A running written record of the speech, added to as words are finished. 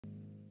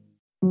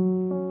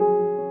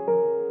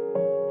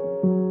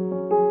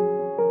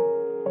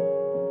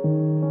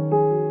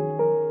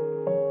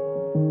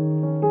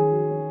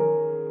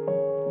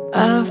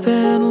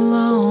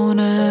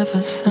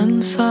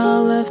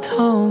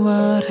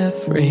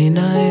every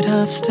night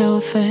I still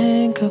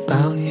think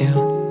about you.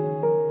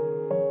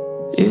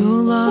 You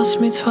lost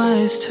me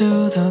twice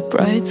to the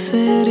bright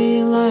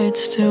city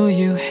lights. Do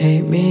you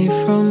hate me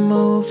from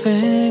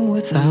moving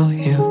without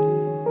you?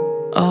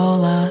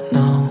 All I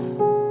know,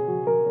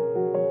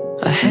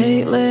 I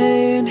hate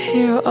laying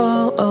here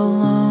all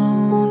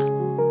alone,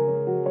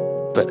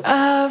 but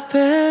I've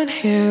been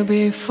here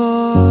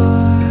before,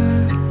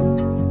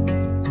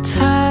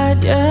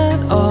 tired yet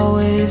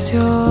always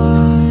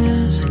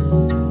yours.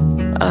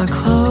 I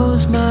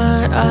close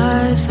my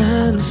eyes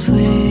and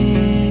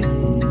sleep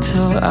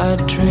till I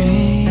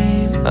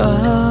dream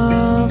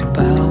about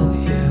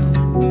you.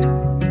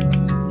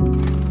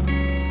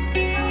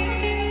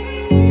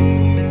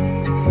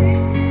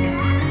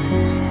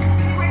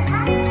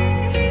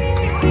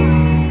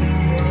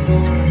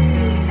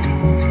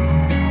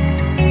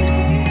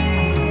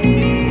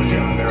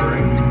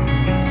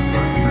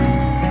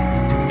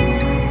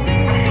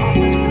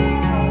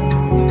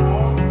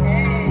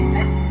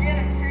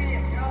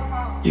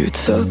 You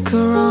took a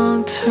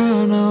wrong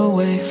turn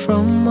away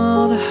from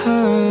all the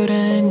hurt,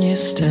 and you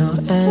still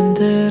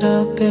ended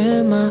up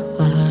in my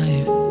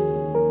life.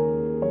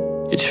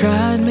 You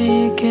tried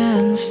me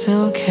again,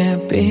 still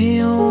can't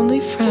be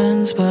only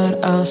friends, but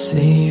I'll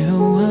see you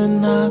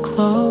when I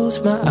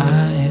close my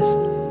eyes.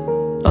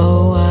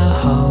 Oh, I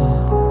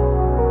hope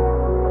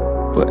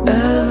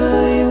wherever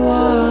you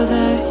are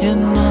that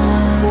you're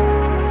not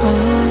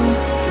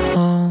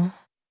alone.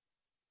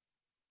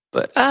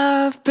 But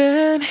I've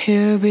been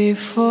here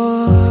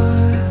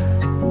before,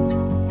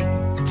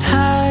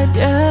 tired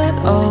yet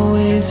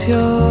always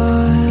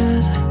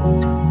yours.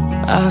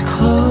 I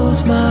close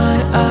my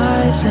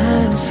eyes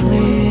and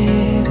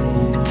sleep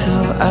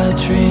till I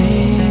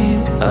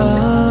dream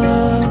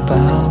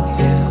about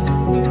you.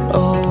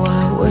 Oh,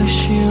 I wish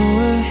you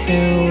were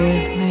here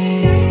with me.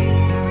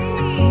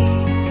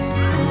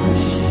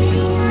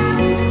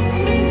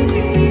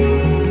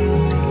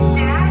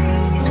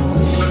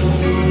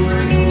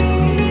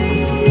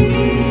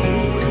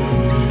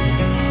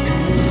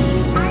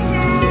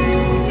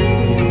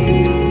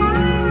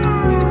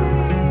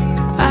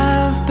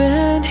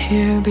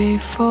 Here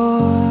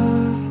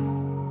before,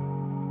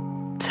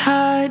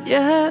 tired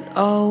yet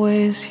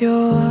always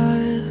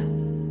yours.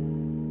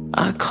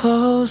 I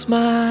close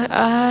my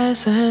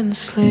eyes and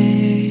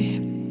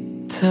sleep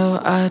till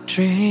I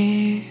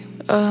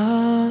dream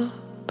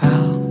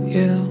about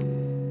you.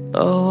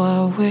 Oh,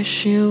 I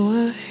wish you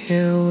were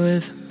here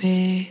with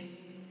me.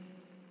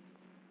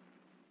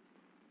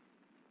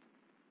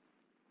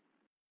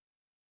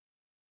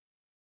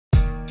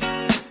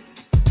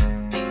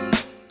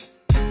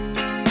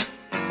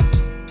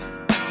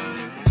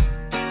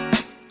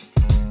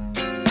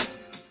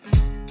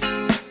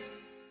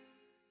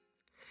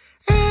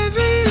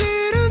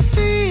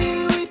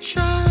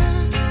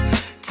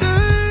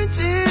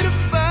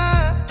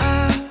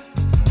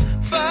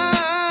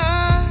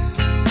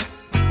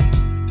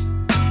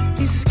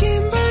 Your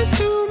skin burns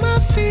through my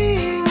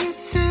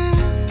fingertips.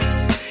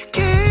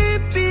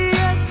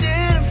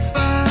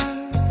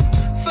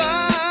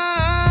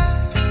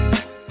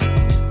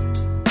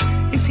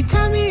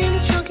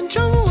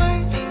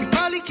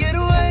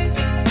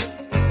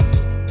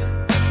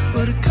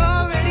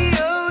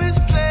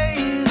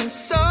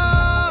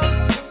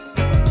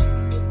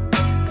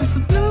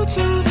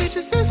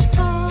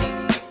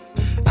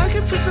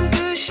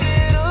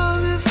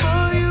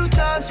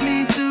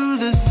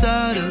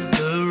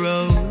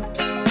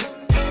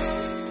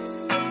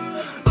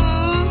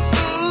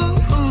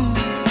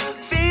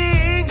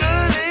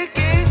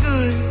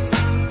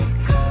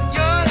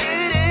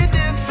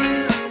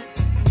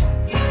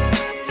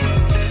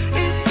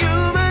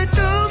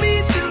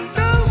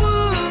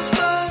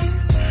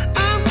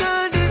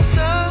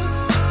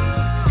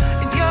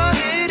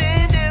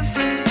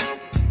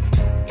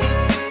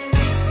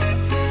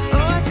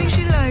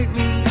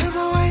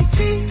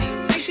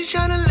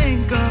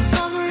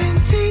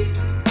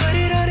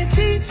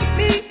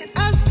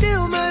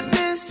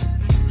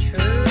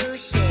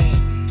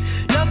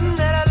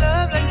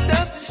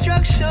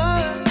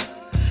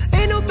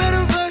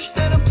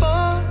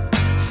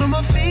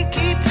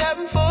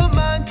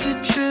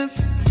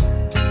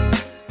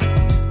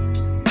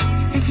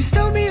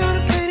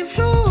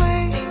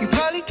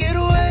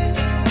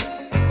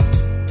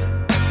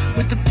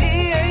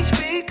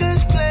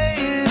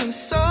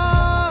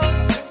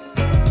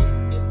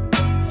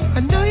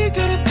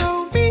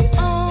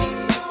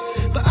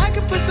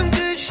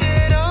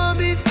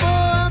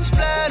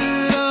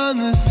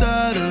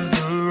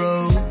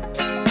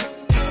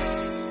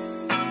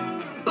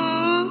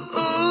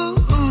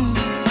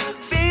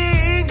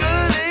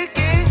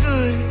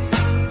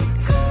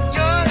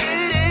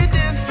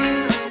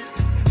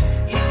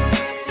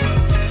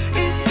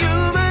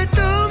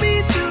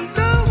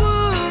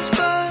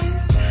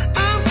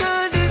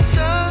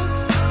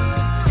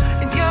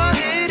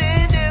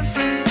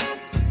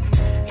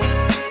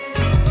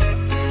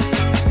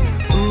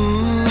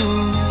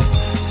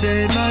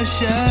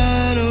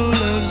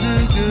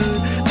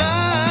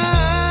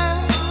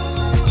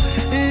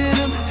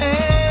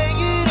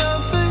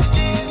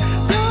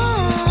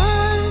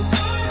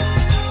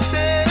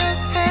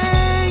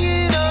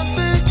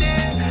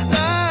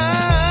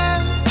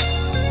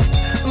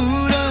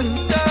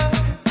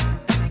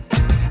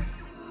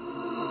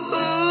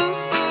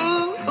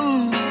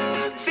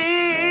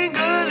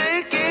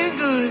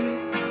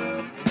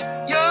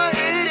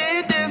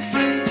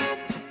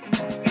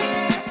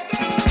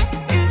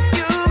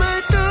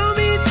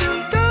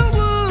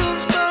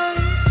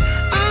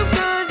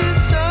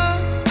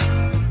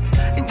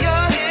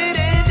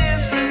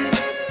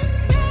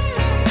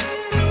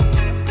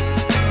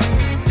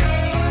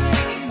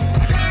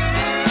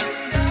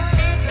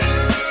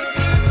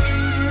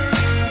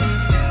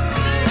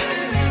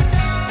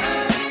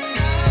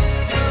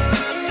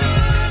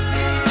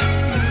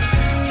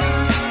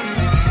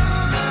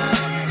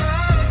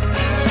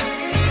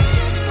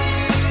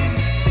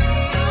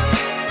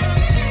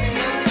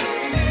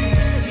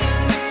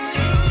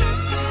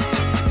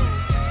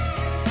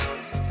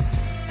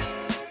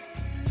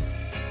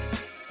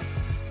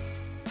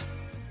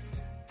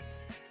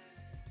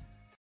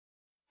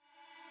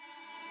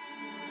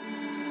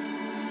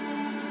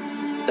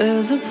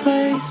 There's a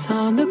place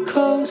on the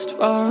coast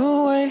far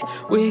away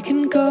we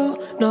can go,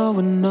 no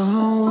one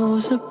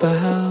knows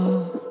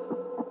about.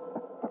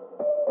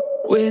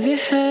 With your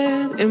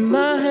hand in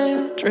my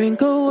hand,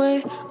 drink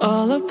away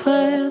all the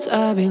plans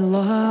I'd be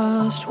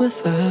lost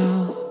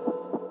without.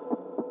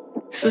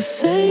 So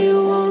say you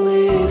won't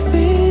leave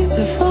me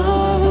with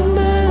all the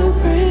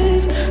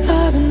memories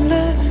I've been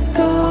let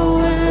go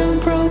and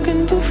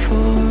broken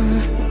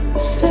before.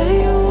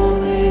 Say you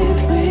won't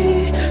leave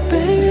me,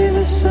 baby,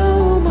 there's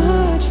so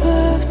much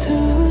left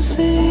to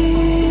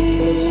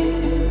see.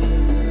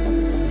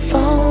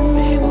 Follow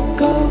me, we'll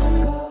go.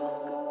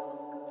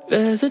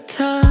 There's a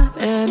time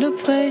and a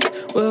place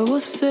where we'll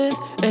sit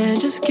and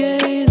just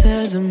gaze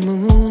as the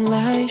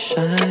moonlight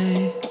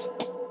shines.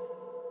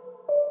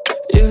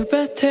 Your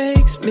breath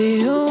takes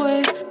me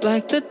away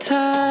like the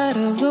tide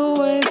of the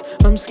wave.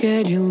 I'm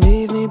scared you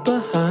leave me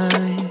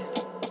behind.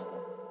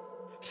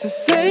 So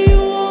say you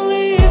won't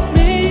leave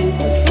me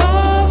with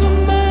all the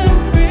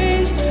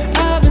memories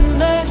I've been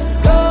let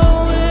go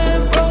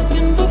and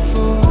broken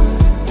before.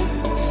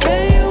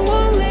 Say you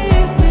won't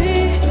leave me,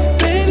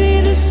 baby,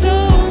 there's so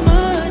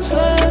much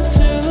left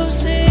to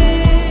see.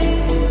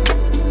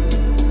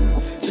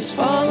 Just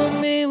follow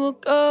me, we'll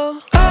go.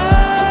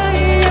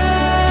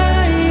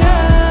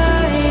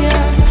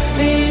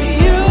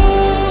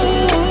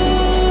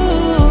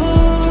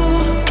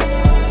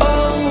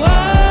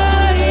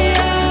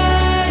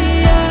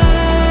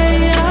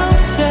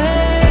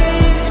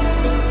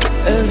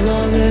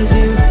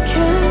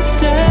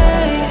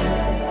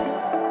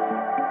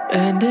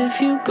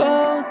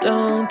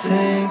 Don't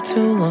take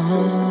too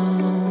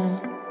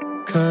long,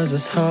 'cause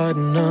it's hard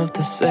enough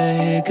to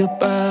say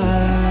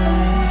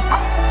goodbye.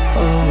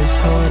 Oh, it's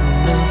hard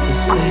enough to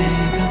say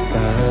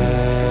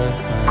goodbye.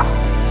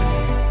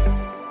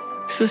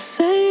 So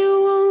say you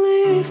won't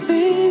leave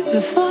me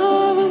with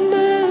all the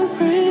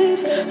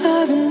memories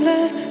I've been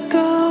let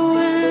go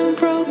and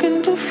broken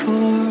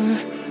before.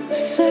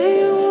 Say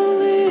you won't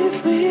leave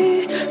me,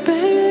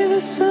 baby,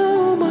 there's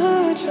so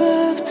much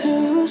left to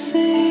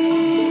see.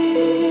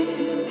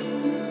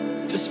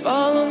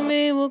 Follow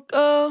me, we'll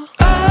go.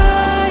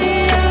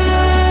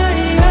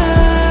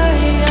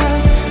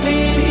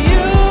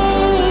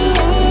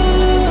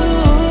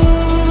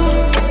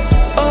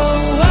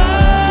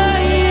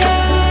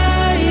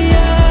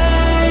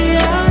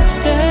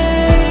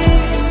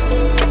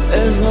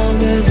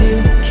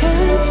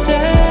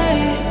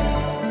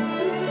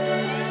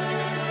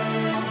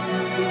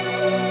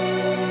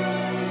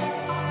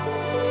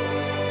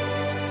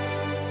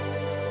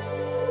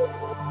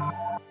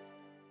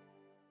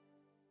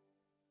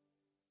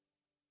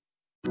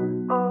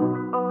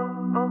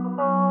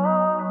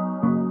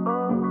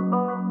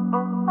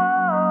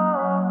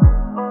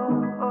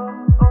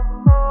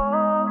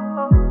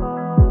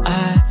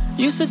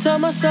 Used to tell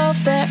myself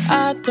that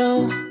I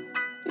don't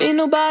need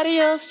nobody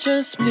else,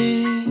 just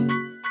me.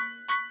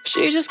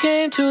 She just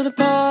came to the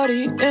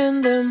party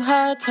in them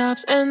high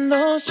tops and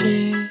those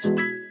jeans.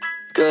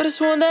 Could've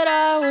sworn that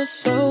I was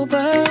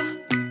sober,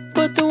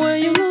 but the way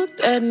you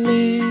looked at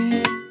me,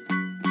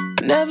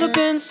 never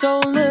been so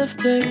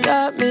lifted,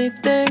 got me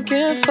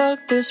thinking,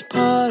 fuck this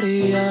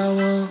party, I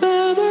want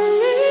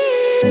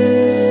memories.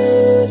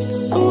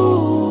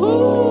 Ooh,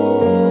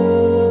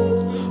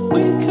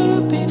 we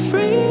could be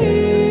free.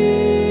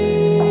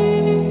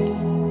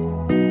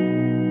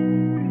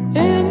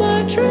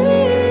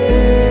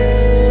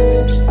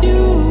 Dreams,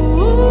 you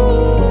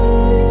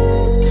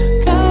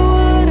got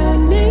what I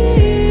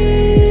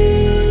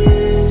need.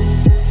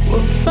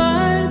 We'll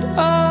find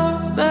our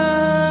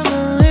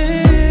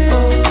memories.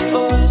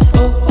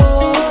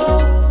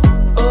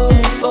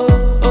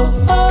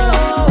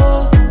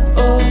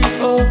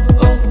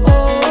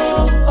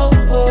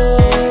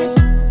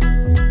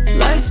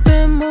 Life's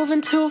been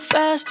moving too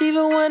fast,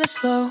 even when it's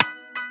slow.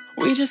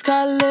 We just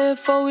gotta live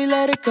before we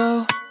let it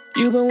go.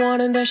 You've been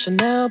wanting that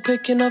Chanel,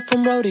 picking up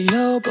from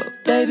rodeo,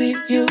 but baby,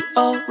 you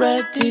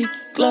already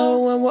glow.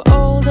 When we're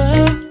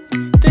older,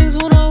 things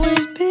won't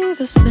always be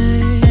the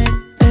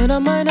same, and I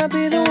might not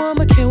be the one,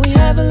 but can we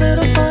have a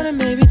little fun and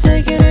maybe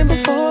take it in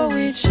before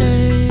we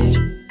change.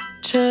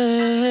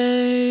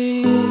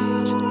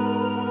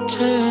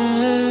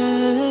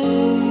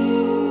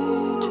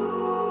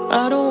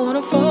 I don't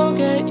wanna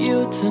forget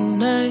you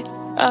tonight,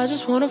 I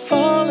just wanna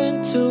fall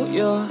into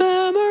your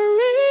memories.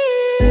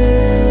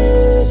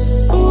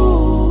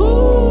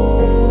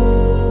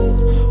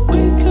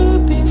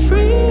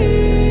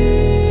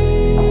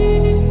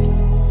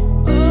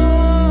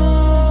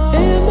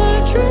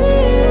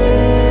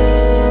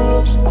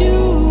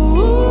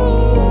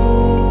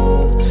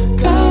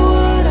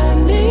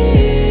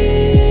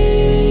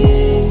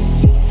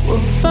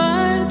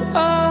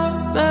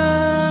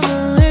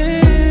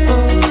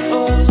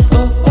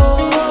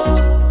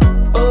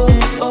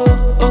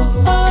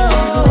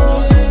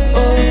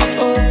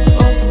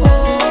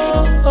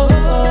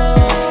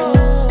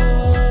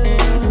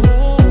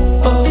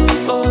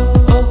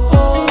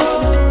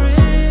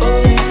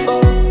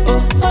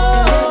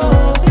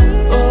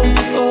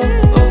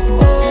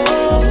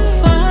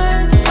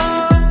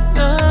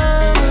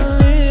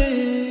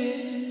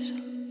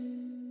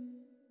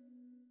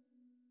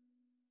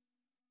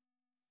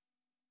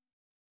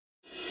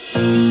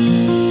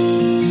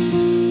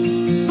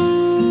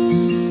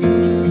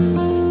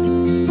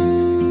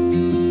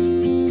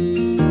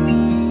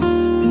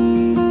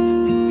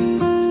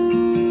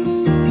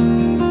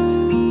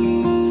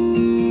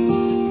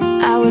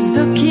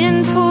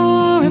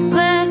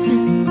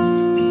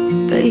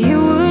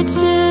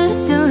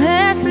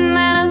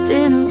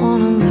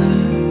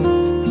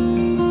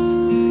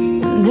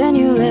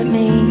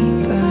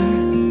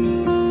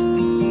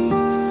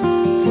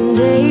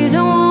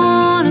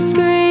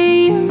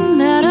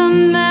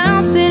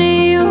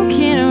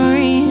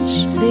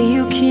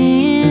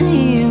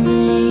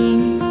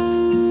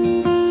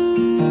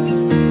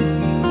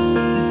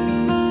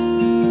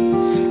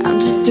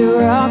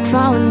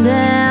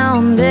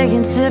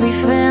 begging to be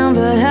found,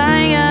 but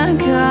I got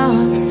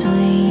caught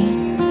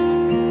between.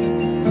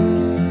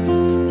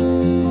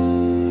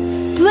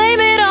 Blame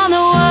it on the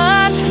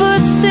one for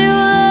too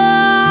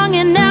long,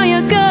 and now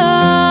you're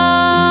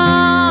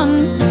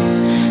gone.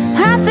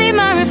 I see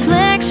my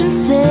reflection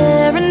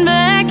staring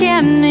back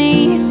at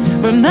me,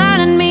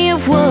 reminding me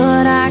of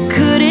what I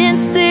couldn't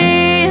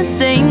see, and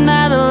staying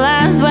by the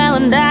lies while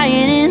I'm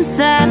dying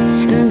inside,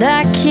 and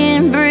I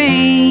can't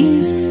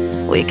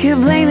breathe. We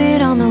could blame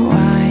it on the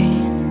wine,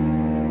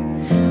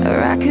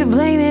 or I could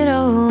blame it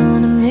all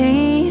on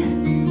me.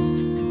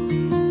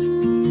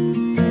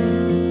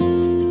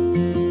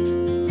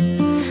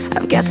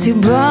 I've got 2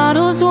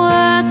 bottles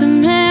worth of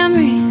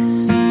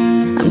memories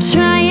I'm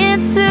trying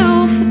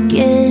to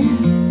forget,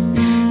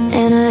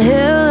 and a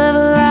hell of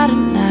a lot of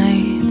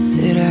nights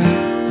that I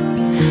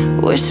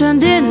wish I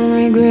didn't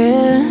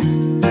regret.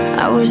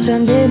 I wish I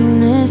didn't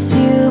miss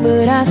you,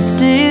 but I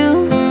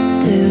still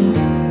do.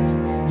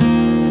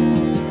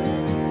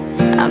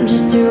 I'm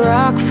just a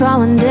rock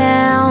falling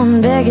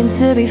down, begging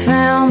to be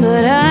found,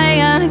 but I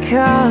got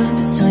caught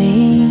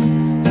between.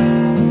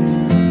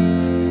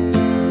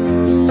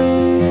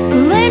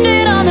 Blamed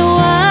it on the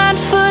one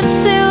for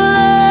too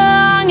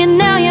long, and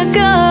now you're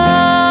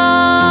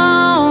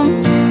gone.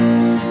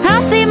 I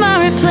see my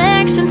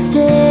reflection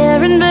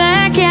staring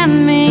back at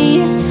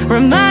me,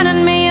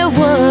 reminding me of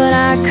what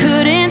I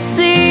couldn't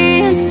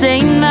see, and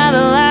staying by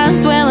the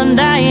lies while I'm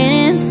dying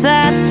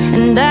inside,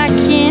 and I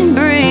can't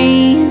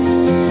breathe.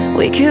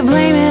 We could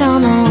blame it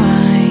on the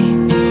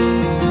wine,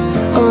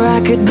 or I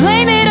could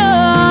blame it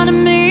on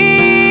me.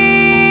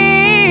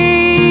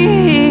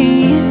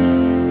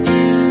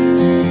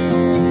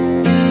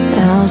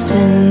 I'll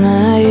send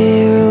my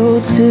arrow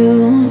to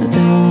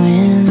the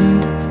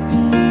wind.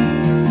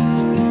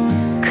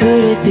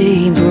 Could it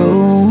be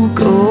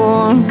broke,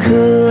 or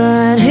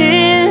could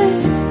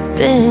it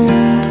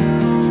bend?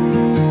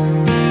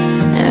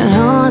 And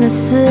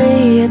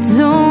honestly, I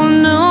don't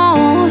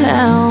know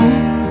how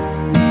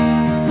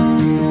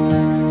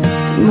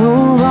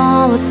move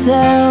on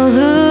without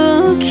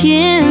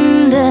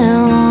looking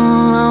down.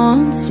 I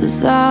once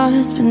was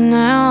lost, but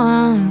now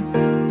I'm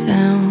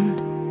found.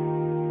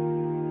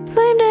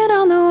 Blamed it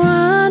on the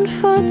one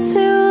for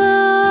too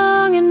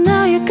long, and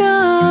now you're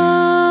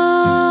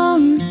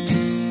gone.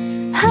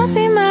 I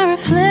see my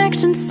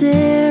reflection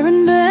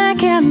staring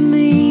back at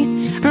me,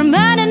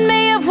 reminding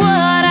me of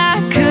what I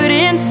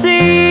couldn't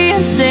see,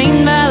 and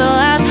staying by the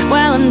light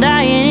while I'm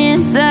dying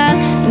inside,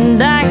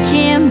 and I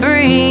can't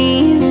breathe.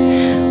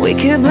 We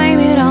could blame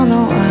it on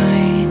the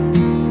wine,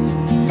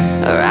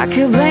 or I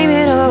could blame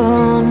it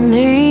on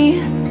me.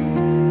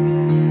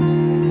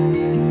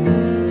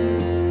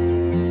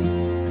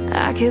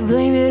 I could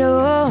blame it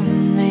on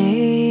me.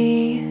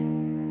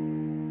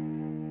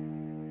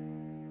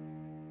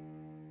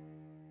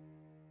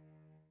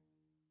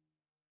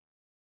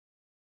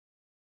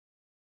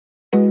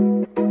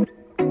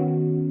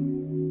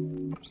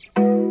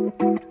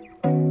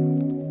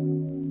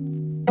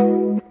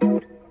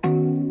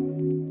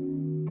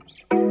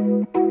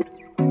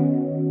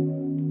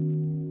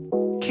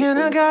 Can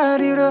I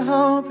guide you to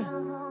hope?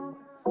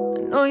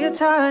 I know you're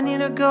tired, need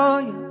to go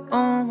your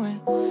own way.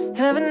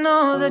 Heaven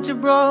knows that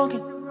you're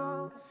broken.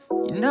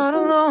 You're not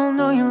alone,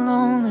 no, you're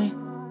lonely.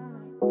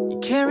 You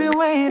carry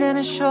weight and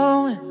it's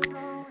showing.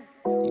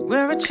 You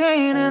wear a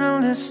chain and a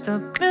list of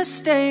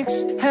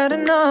mistakes. Had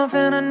enough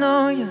and I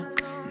know you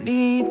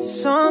need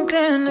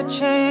something to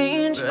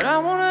change, but I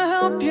wanna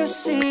help you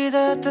see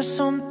that there's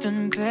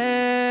something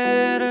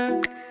better.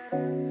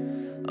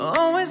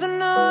 Always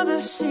another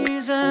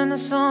season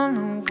that's on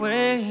the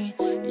way,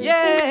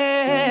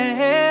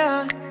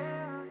 yeah.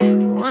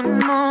 One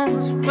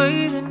moment's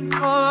waiting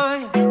for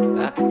you,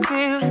 I can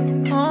feel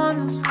it on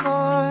this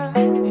floor.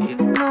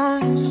 Even though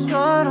you're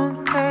short on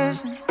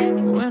patience,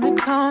 when it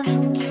comes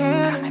you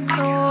can't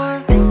ignore.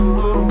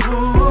 Ooh,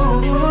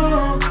 ooh,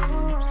 ooh.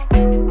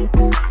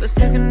 Let's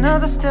take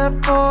another step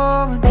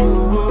forward. Ooh,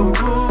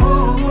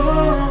 ooh,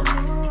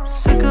 ooh.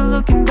 Sick of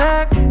looking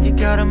back, you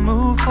gotta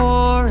move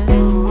forward.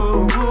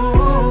 Ooh,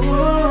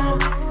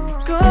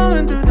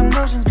 going through the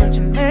motions, but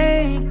you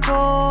make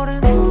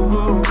golden.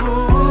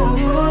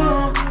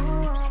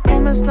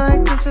 Moments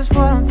like this is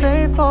what I'm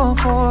faithful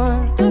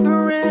for.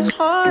 Every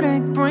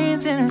heartache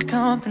brings in its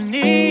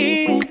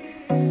company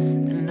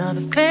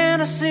another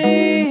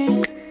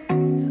fantasy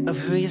of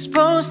who you're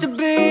supposed to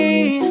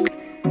be.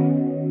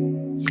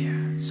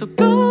 Yeah. So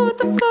go with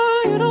the flow,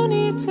 you don't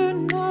need to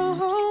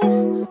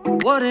know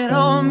what it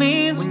all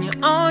means when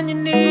you're on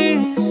your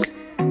knees.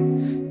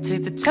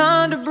 Take the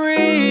time to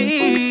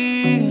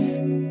breathe.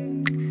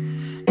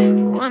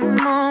 One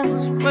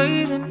moment's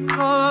waiting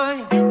for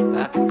you,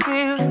 I can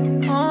feel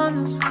it on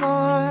this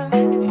floor.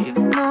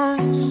 Even though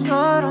you're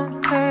short on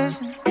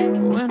patience,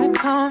 when it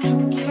comes you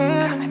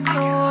can't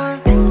ignore.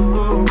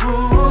 Ooh,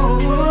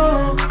 ooh,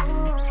 ooh.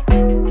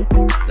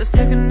 Let's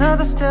take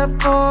another step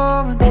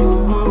forward. Ooh,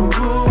 ooh,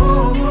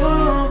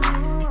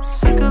 ooh.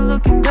 Sick of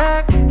looking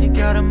back, you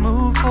gotta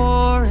move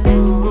forward.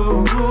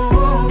 Ooh,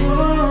 ooh,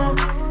 ooh.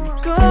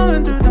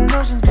 Going through the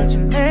motions, but you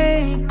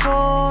make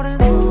gold.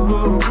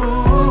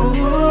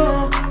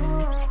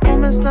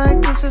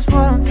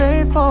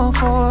 faithful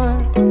for.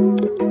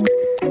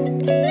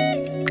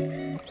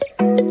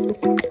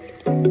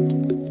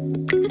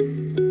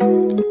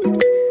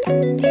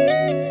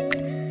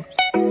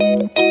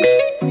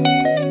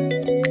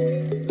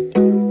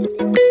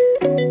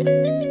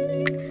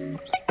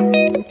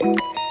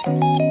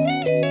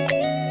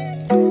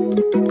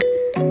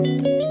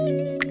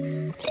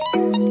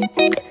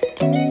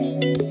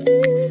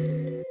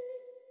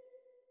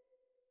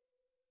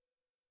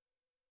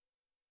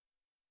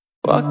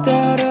 Walked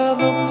out of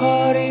a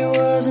party,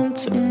 wasn't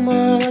too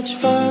much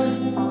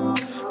fun.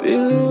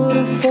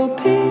 Beautiful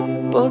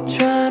people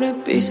trying to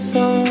be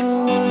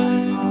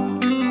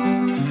someone.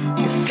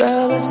 You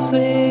fell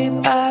asleep,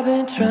 I've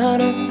been trying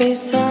to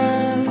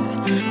FaceTime.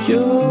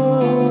 You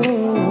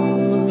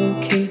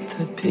keep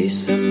the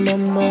peace in my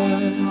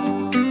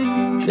mind.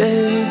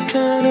 Days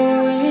turn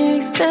to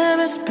weeks, damn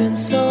it's been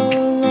so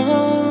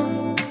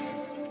long.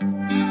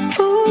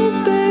 Oh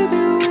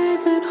baby,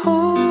 we've been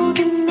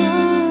holding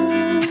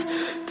on.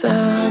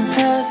 Time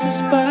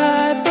passes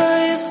by,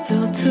 but you're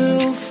still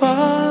too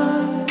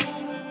far.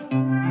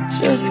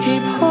 Just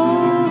keep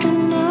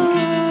holding on.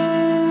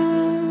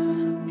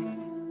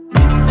 I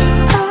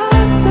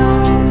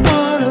don't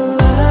wanna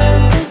let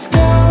this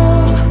go.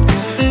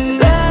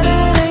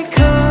 Saturday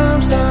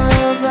comes,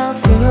 I'm not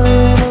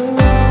feeling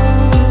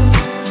alone.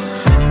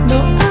 No,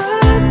 I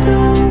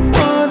don't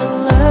wanna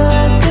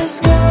let this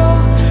go.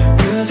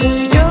 'Cause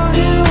when you're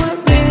here with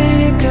me,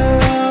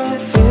 girl,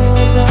 it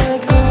feels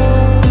like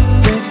home.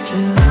 Next to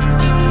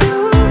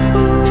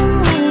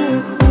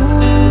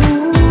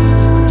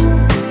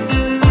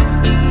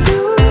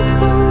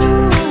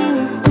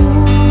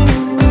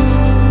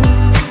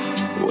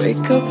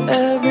wake up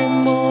every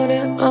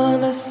morning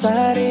on the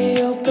side of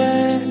your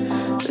bed.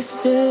 The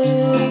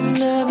city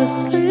never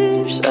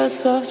sleeps,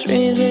 shuts off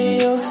dreams in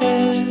your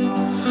head.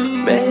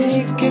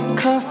 Make your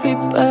coffee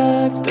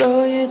black,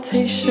 throw your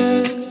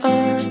t-shirt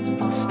on.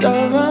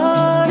 Start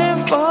running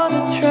for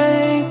the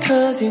train,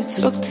 'cause you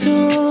took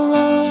too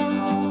long.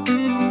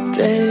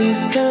 Days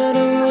turn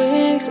to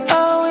weeks,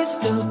 are we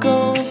still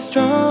going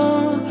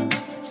strong?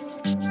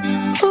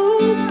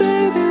 Oh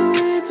baby,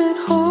 we've been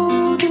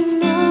holding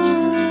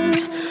on.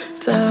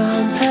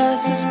 Time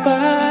passes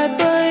by,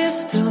 but you're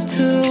still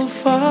too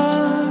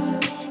far.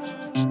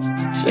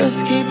 Just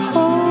keep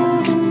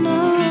holding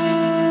on.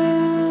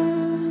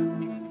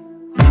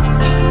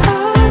 I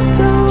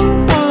don't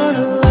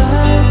wanna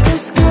let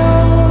this go.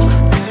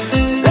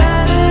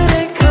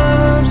 Saturday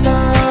comes,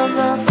 I'm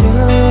not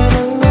feeling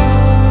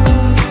alone.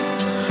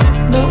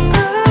 No,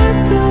 I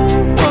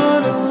don't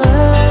wanna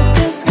let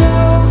this go.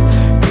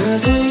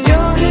 'Cause when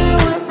you're here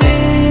with me,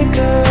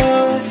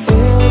 girl, it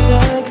feels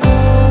like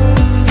home.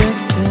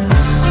 Next to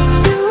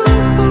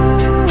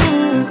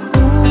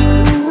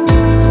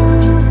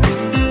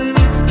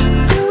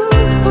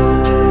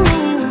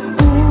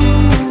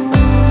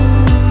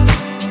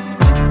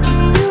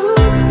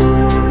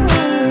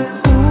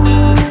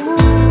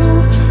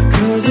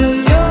Cause when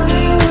you're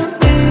here with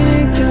me,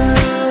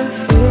 girl, it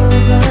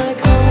feels like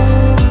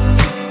home.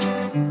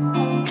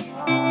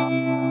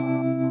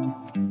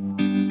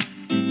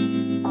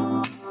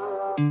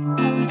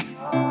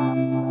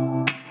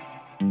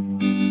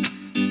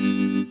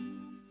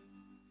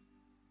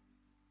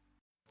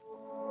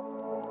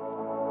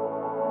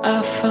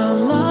 I found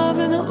love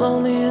in the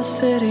loneliest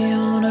city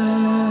on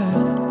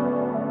earth,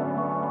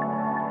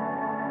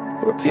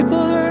 where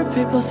people hurt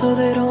people so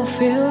they don't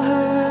feel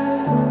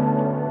hurt.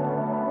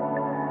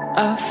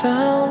 I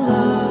found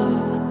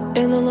love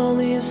in the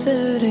loneliest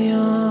city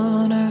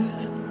on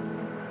earth.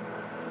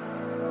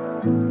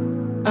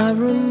 I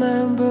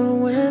remember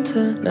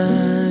winter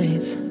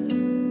nights,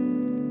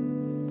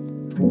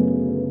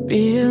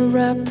 being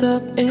wrapped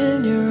up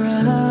in your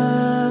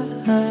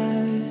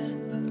eyes.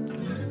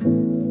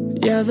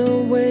 Yeah, the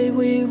way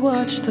we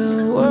watch the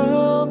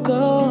world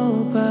go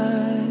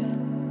by.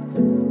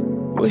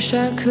 Wish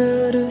I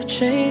could have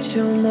changed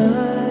your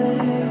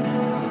mind.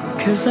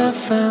 'Cause I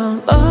found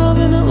love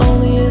in the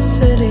loneliest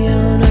city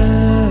on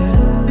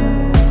earth,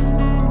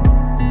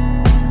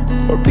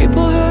 where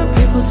people hurt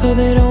people so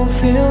they don't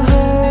feel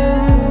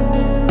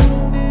hurt.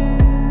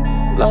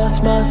 Lost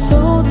my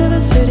soul to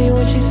the city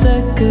when she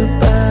said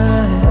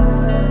goodbye.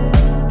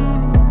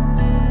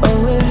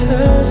 Oh, it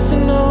hurts to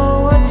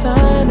know our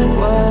timing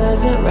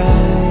wasn't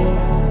right.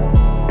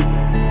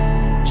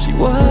 She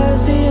was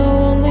the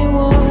only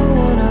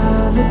one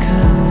of a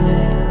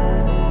kind.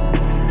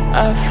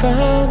 I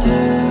found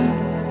her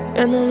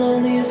in the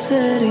loneliest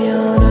city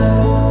on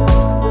earth.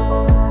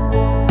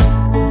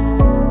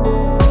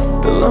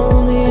 The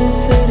loneliest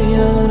city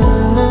on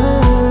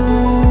earth,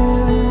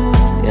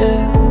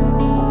 yeah.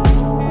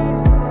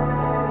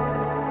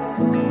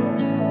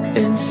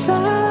 In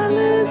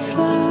silence,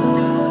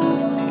 love,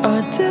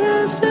 our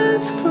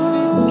distance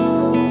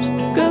grows.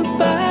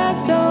 Goodbyes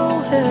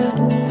don't hit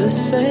the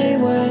same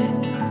way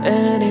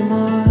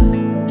anymore.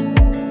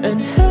 And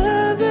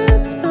heaven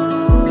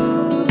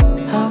knows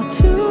how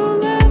to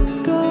let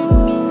go.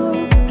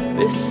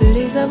 This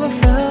city's never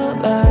felt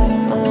like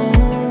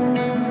home.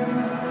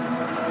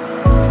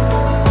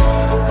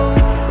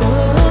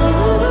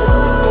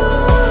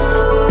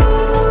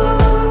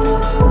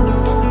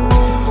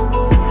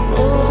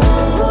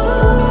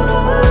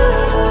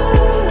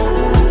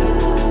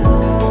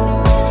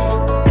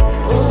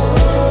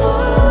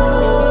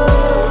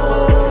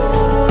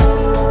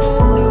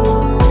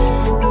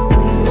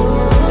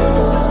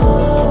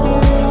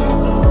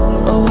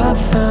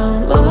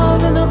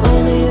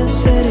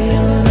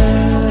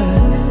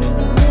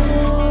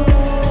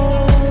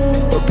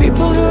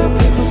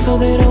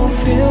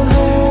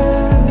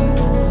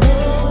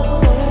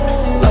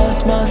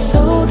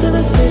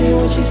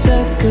 when she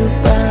said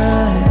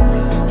goodbye.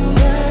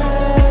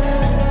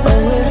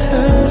 Oh, it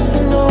hurts to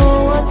know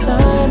our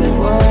timing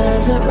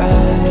wasn't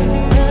right.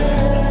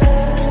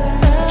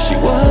 She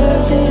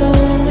was the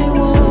only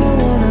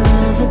one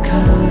of a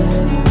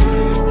kind.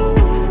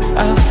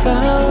 I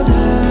found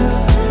her,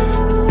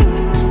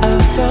 I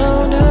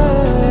found her,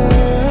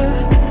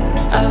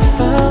 I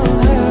found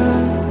her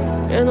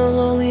in the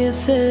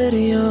loneliest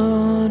city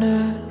on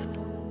earth.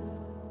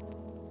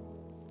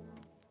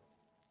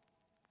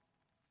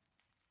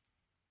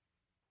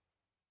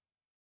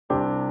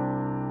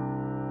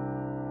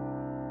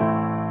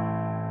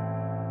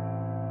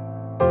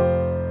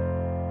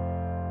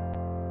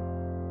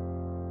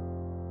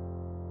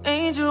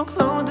 Angel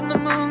clothed in the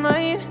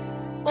moonlight,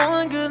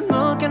 one good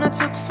look and I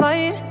took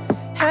flight.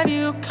 Have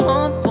you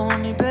come for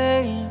me,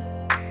 babe?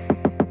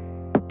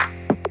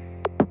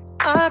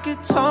 I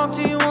could talk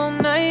to you all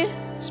night,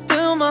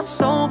 spill my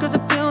soul cause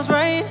it feels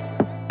right,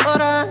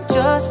 but I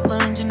just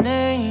learned your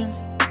name.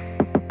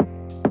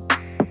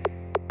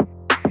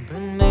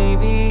 But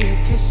maybe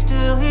if you're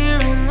still here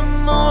in the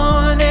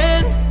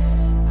morning,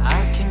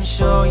 I can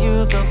show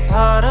you the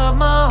part of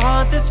my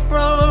heart that's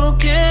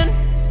broken,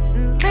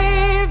 and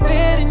leave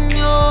it in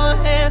your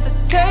hands. I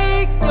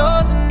take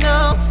yours and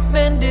now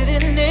mend it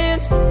in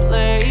its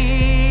place.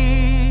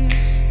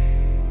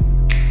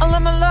 I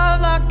let my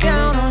love lock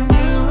down on you.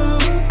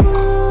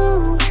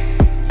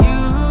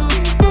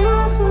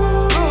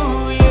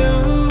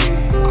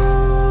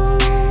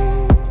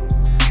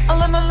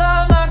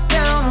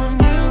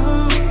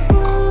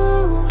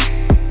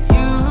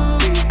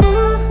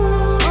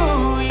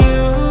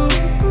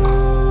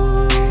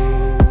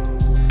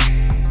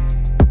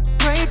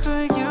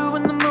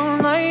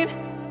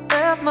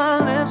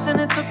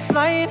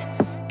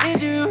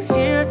 Did you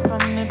hear it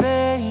from me,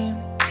 babe?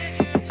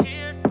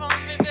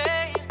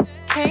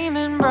 Came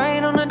in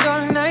bright on a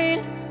dark night,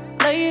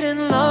 late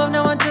in love,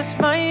 now I just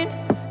might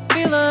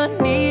feel a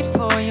need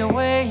for your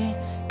way.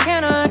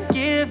 Can I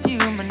give you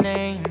my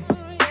name?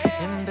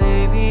 And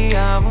baby,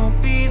 I will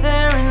be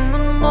there in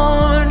the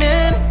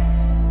morning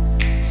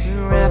to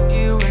wrap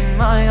you in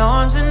my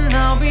arms, and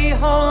I'll be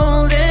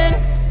holding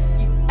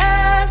you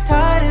as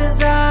tight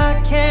as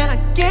I can. I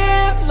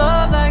give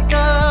love like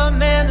a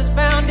man that's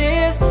found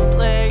his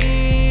place.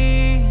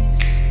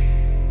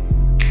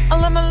 I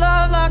let my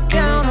love lock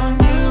down on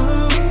you.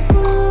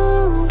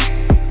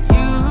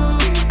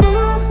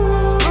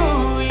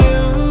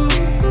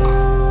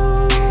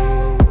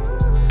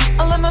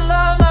 I let my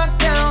love lock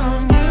down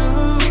on you.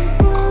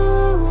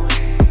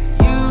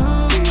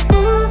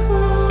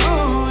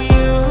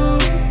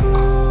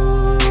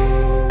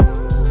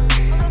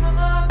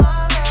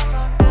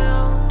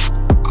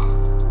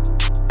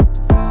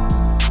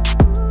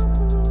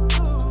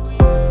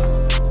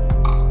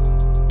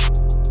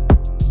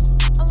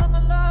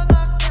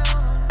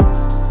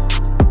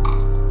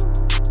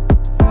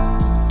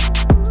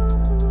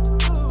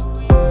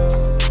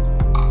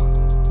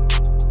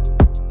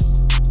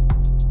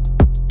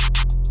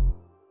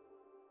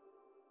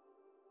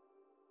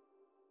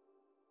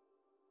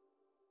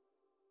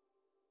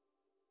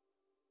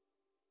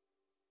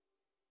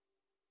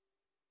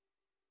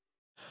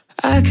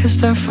 I can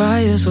start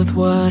fires with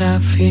what I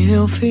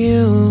feel for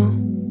you.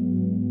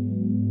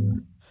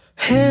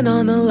 Hand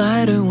on the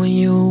lighter when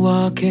you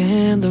walk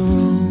in the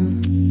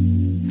room.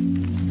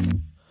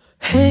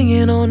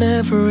 Hanging on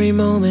every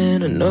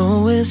moment, I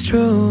know it's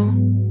true.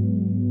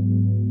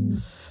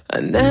 I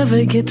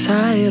never get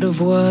tired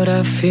of what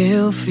I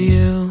feel for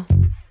you.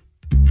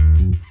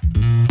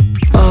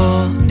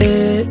 All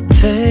it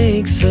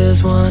takes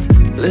is one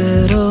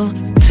little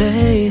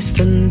taste,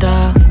 and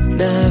I'll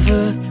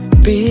never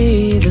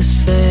be the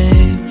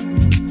same.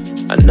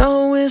 I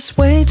know it's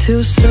way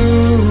too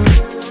soon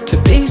to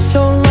be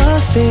so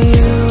lost in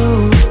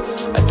you.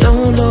 I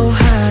don't know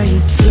how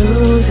you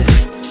do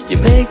this. You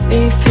make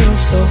me feel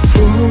so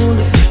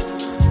foolish.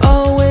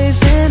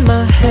 Always in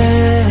my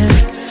head,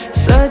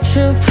 such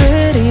a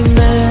pretty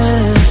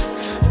mess,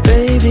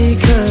 baby,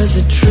 cause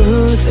the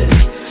truth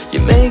is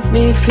you make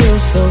me feel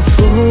so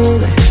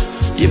foolish.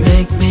 You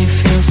make me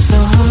feel so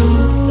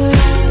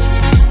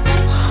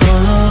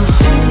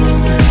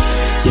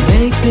you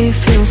make me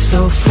feel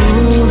so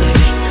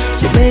foolish.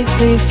 You make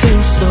me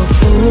feel so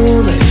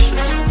foolish.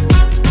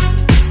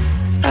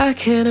 I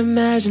can't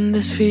imagine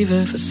this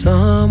fever for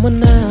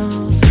someone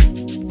else.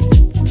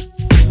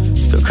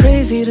 Still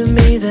crazy to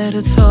me that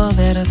it's all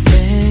that I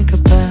think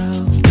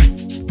about.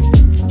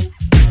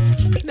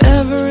 And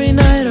every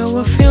night I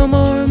will feel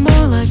more and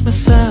more like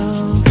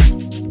myself.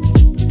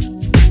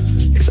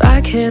 Cause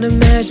I can't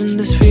imagine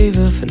this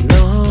fever for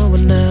no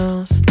one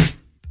else.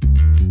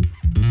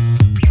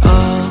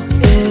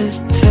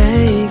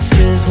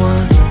 Is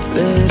one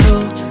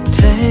little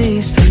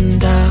taste,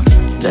 and I'll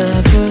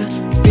never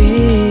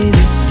be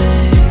the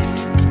same.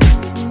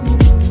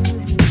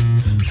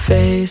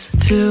 Face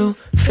to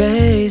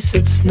face,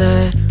 it's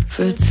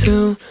never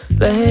too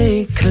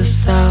late,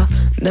 cause I'll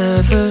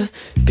never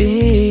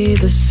be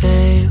the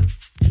same.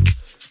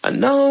 I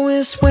know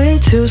it's way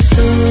too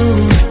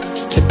soon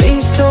to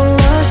be so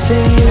lost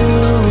in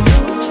you.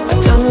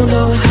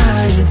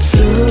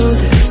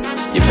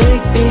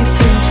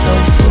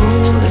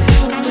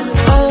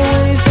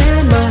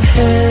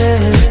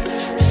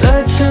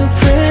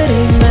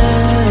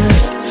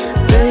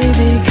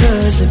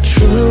 the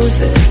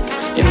truth is,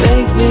 you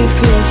make me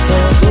feel so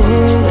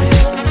foolish.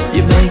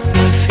 You make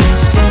me feel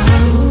so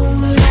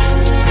foolish.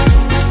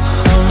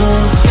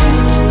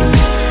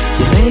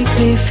 You make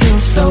me feel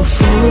so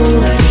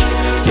foolish.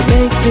 You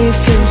make me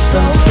feel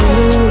so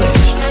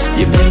foolish.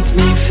 You make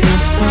me feel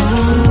so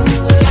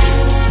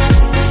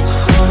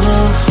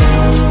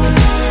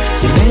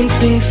You make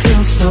me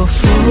feel so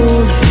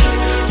foolish.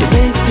 You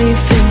make me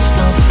feel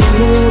so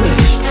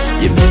foolish.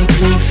 You make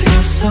me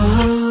feel so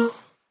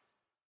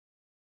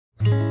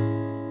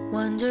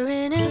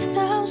Wondering if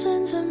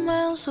thousands of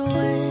miles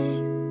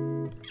away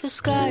the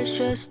sky's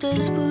just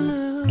as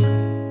blue.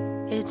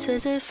 It's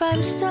as if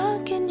I'm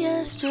stuck in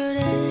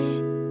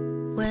yesterday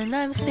when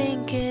I'm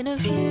thinking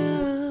of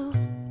you.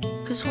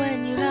 'Cause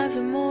when you have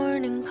your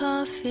morning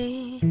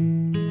coffee,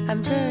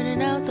 I'm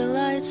turning out the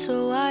lights so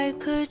I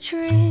could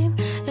dream.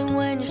 And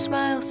when you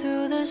smile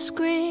through the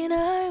screen,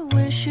 I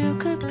wish you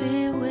could be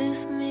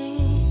with me.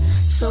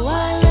 So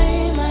I lay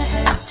my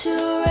head to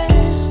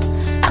rest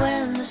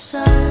when the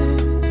sun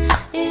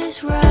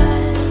is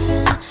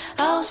rising.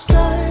 I'll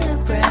start a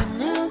brand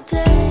new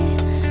day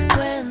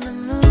when the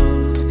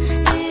moon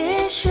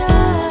is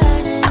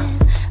shining.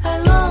 I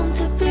long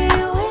to be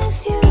with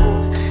you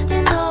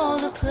in all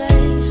the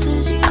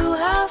places you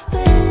have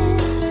been.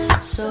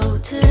 So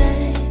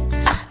today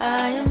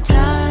I am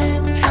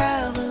time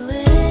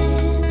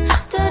traveling.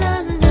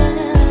 Da-da-da-da.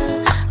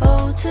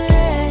 Oh,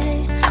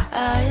 today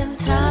I am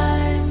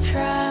time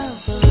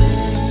traveling.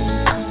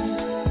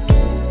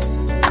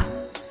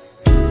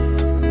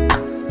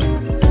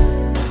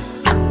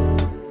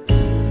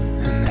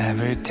 And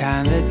every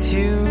time that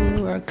you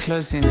are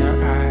closing your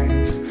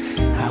eyes,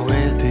 I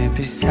will be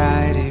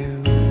beside you.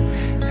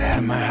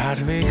 And my heart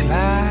will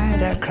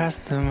glide across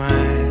the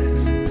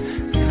miles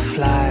to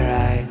fly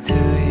right to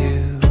you.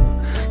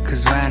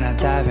 'Cause when I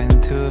dive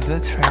into the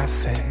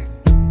traffic,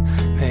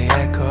 the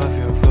echo of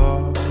your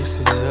voice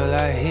is all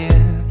I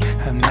hear.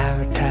 I'm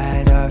never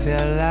tired of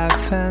your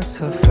laughing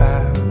so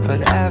far, but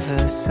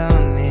ever so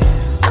near.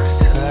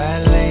 So I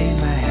lay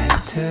my head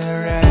to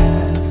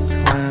rest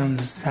when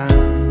the sun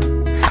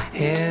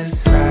is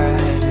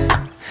rising.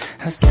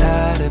 I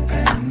start a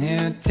brand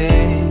new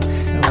day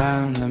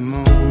when the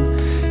moon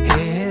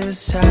is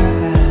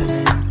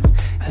shining.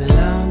 I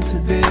long to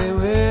be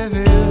with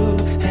you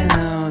in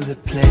all the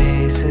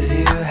places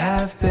you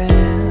have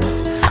been.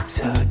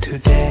 So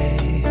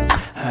today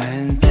I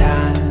am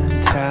time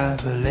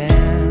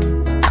traveling.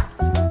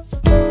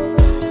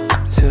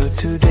 So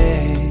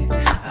today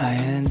I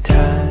am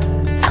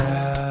time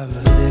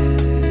traveling.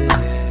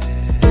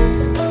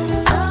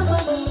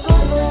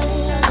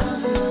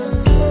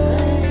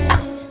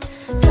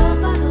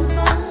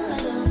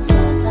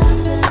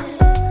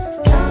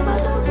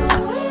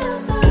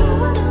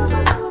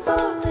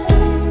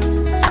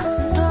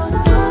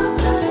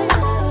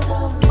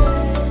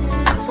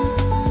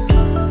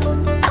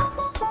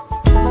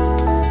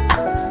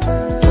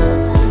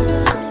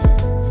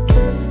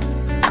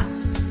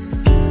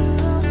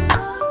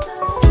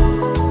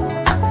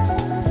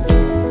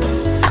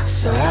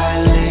 So I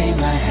lay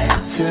my head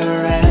to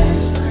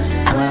rest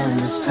when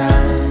the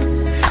sun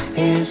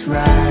is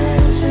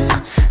rising.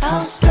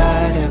 I'll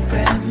start a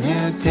brand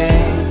new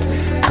day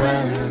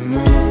when the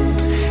moon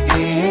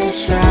is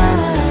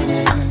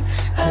shining.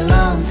 I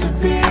long to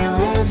be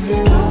with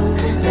you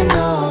in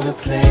all the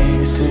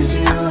places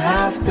you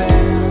have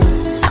been.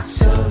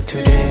 So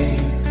today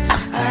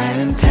I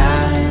am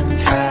time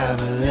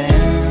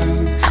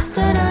traveling.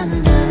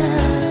 Da-da-da.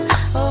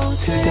 Oh,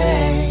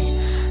 today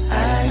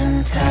I am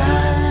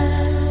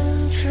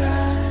time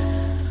traveling.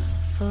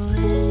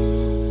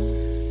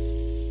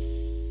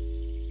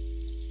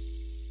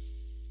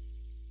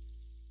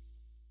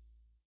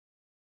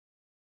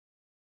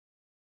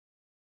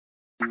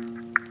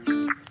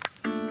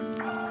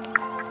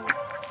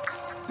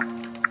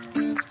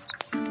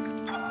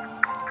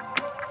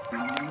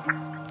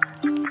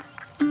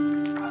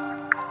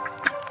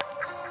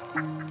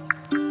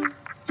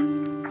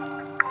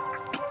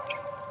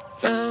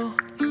 Found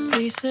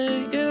peace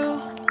in you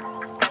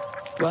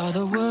while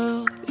the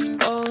world is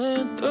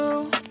falling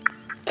through.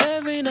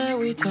 Every night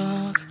we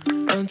talk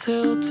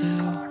until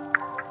 2.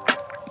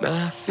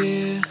 My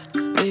fears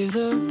leave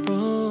the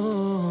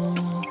room.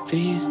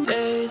 These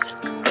days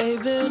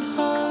they've been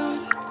hard.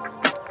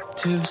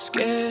 Too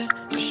scared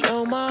to show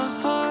my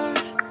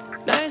heart.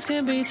 Nights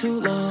can be too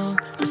long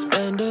to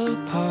spend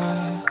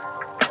apart,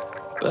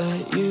 but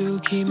you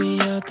keep me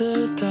out the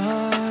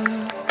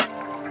dark.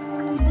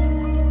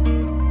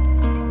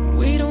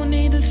 We don't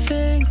need to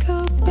think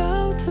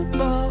about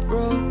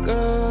tomorrow,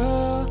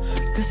 girl,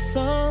 'cause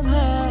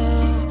somehow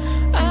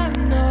I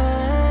know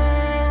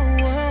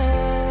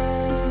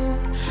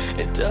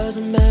it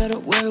doesn't matter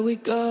where we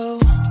go.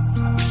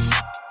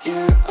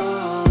 You're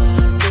all I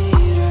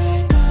need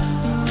right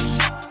now.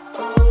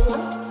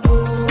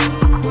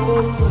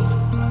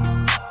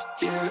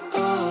 You're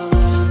all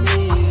I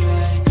need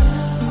right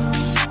now.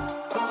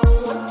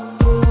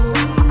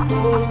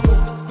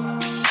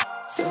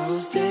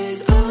 Those days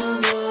I'm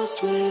lost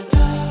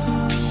without.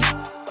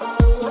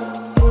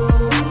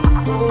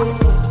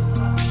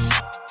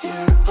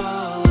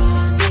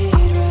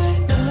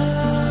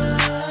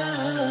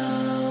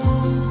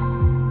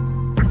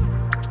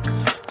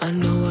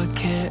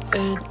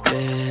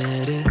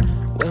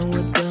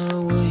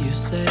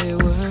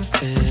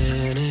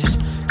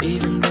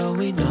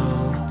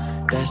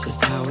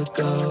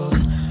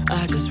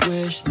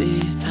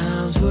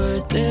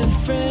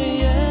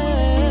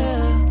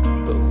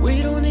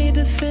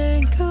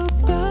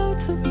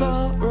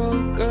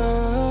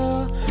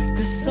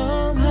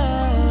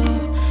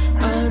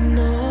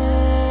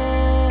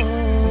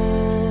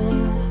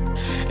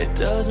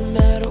 doesn't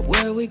matter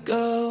where we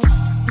go.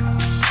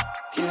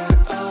 You're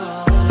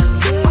all I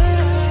need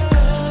right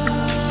now.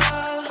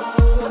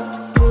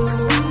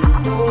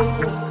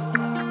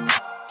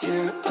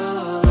 You're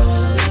all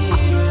I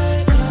need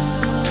right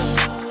now.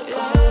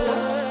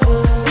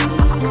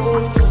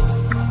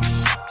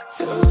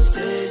 Those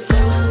days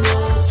I'm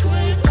lost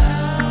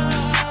without.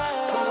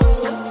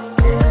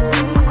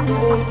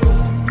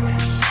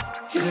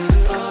 You're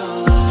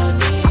all I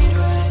need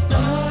right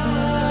now.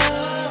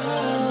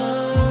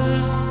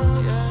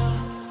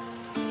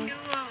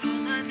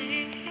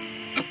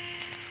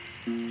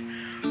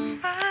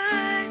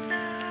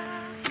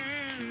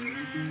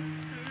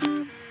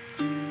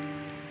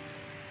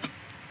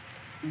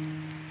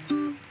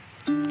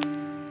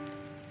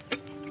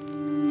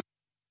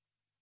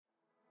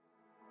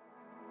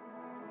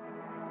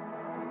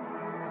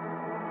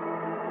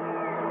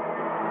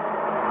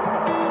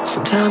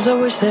 Sometimes I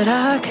wish that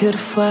I could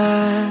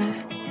fly,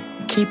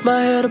 keep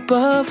my head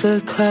above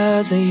the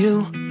clouds, and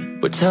you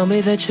would tell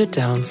me that you're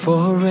down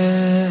for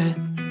it.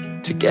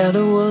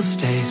 Together we'll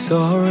stay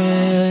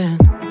soaring.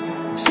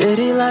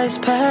 City lights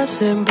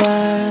passing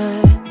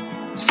by,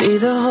 see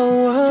the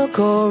whole world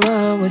go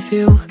round with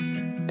you.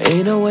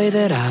 Ain't no way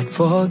that I'd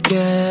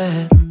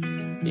forget.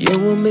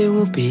 You and me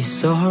will be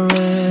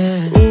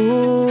soaring.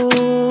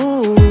 Ooh,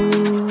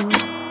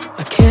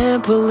 I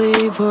can't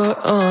believe we're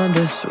on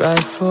this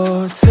ride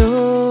for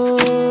two.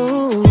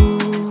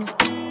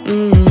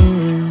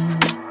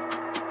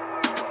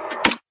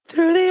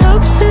 Through the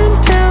ups and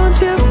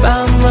downs, you're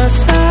by my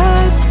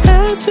side.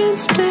 Head's been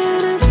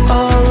spinning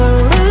all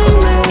around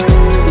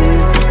lately.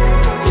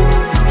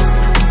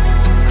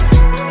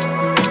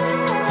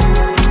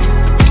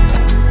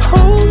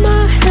 Hold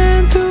my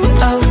hand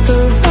throughout the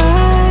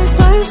ride.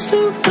 Life's a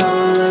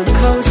roller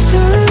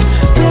coaster,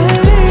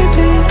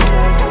 baby.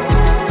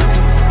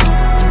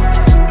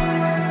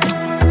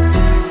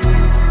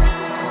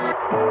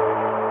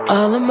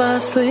 All of my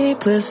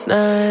sleepless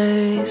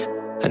nights,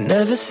 I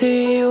never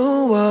see you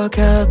walk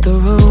out the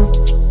room.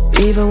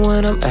 Even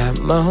when I'm at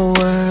my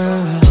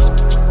worst,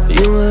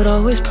 you would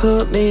always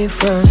put me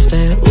first.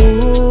 And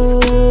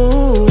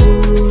ooh,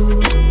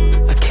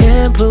 I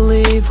can't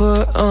believe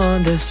we're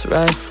on this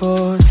ride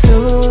for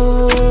two.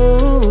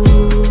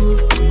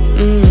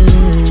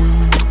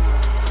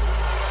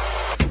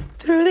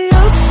 Through the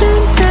ups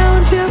and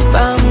downs, you're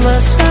by my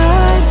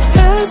side.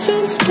 Head's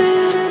been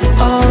spinning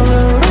all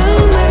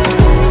around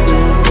lately.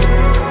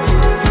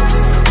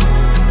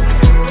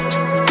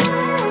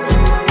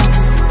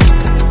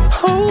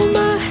 Hold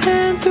my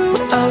hand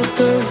throughout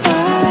the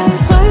ride.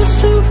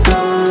 Life's a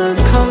roller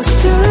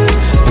coaster,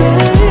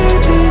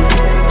 baby.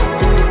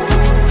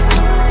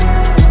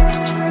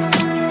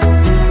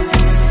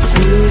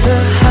 Through the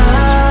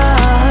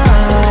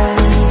highs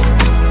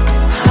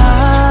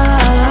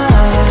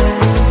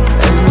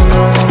and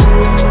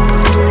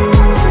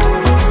lows.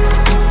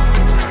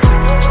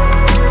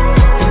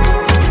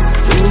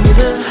 Through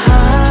the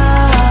highs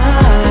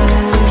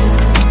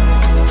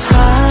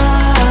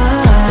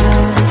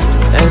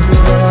and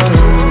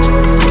lows.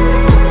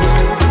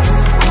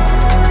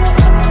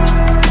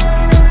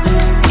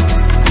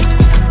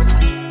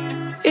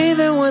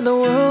 Even when the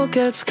world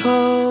gets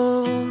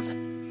cold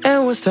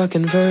and we're stuck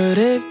in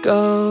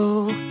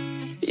vertigo,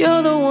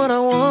 you're the one I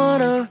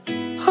wanna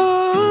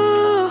hold.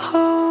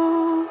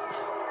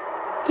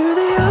 Through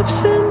the ups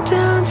and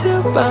downs,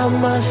 you're by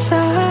my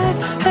side.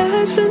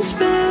 Head's been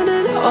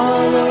spinning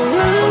all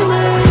around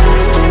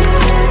lately.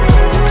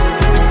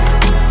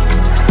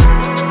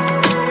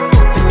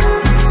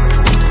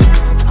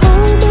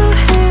 Hold my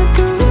hand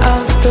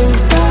throughout the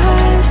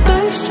ride.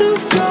 Life's a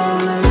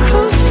roller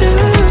coaster,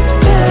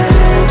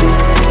 baby.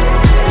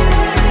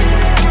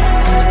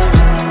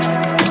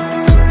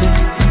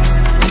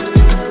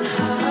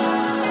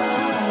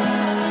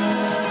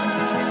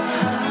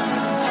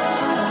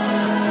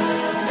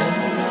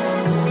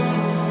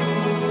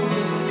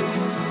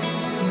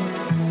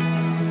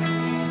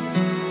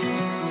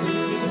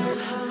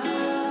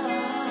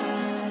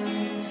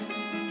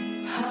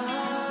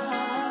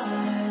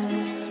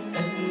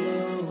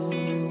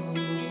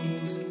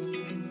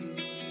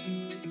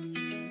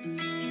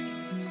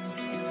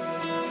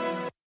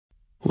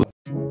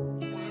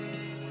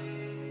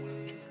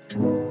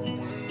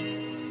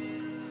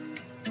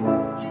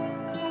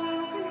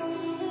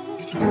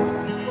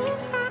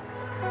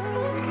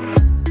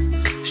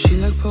 She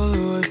like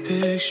Polaroid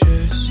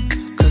pictures,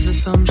 cause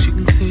it's something she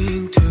can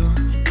cling to.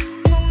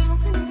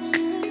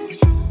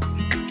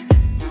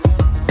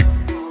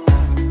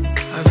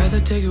 I'd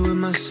rather take it with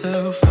my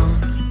cell phone,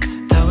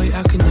 that way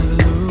I can never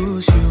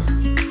lose you.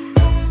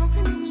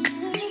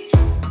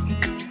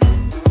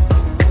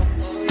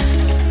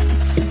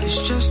 It's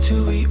just who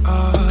we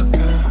are,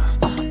 girl,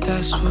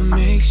 that's what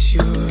makes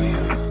you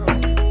you.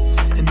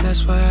 And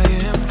that's why I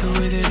am the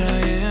way that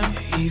I am,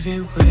 even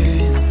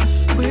when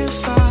we're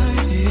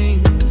fighting.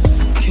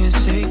 Can't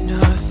say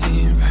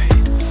nothing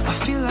right, I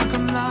feel like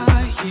I'm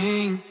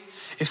lying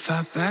if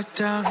I back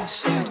down and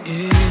said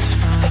it's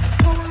fine.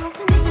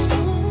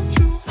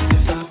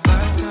 If I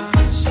back down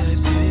and said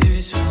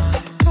it's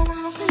fine.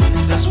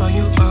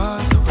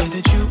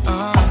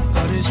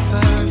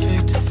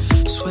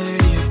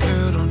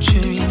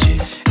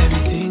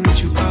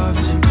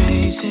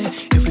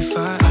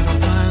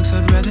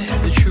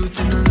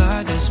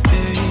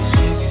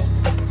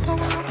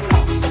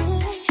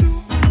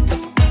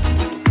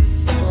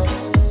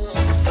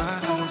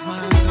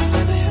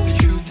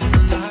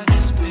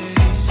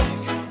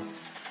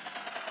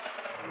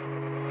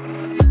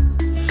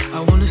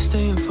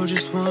 staying for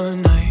just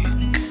one night.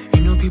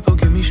 You know people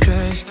get me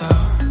stressed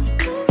out.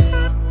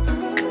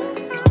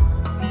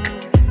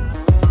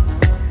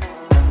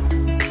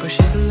 But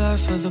she's the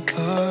life of the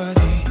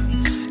party,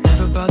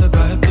 never bothered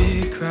by a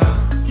big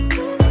crowd.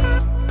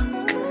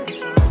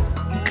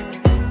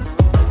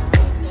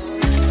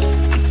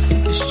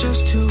 It's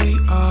just who we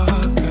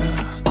are, girl.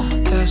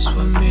 That's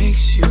what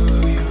makes you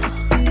you.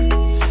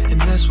 And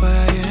that's why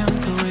I am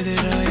the way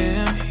that I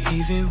am.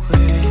 Even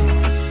when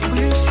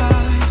we're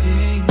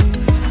fighting,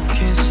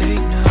 can't say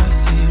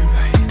nothing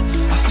right.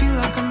 I feel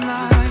like I'm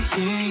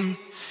lying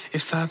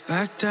if I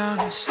back down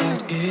and said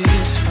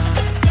it's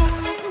fine.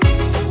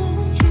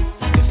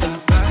 If I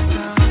back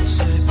down and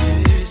said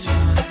it's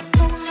fine.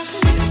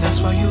 And that's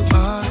why you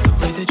are the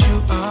way that you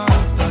are.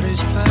 But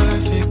it's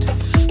perfect,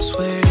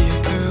 swear to you,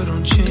 girl,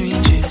 don't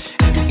change it.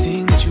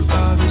 Everything that you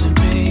are is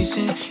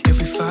amazing. If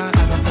we fight,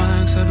 I don't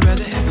mind, 'cause I'd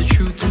rather have the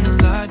truth than the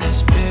lie.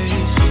 That's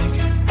basic.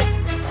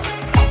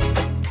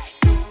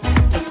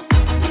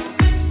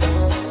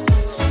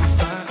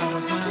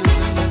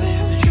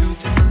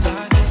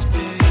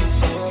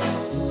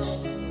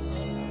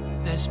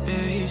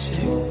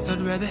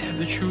 I'd rather have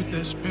the truth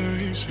that's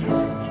basic.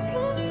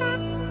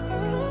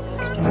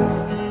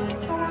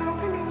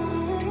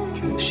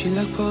 She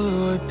like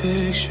Polaroid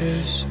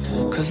pictures,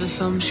 'cause it's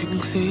something she can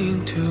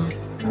cling to.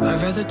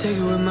 I'd rather take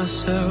it with my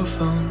cell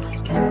phone,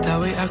 that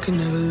way I can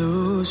never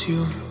lose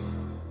you.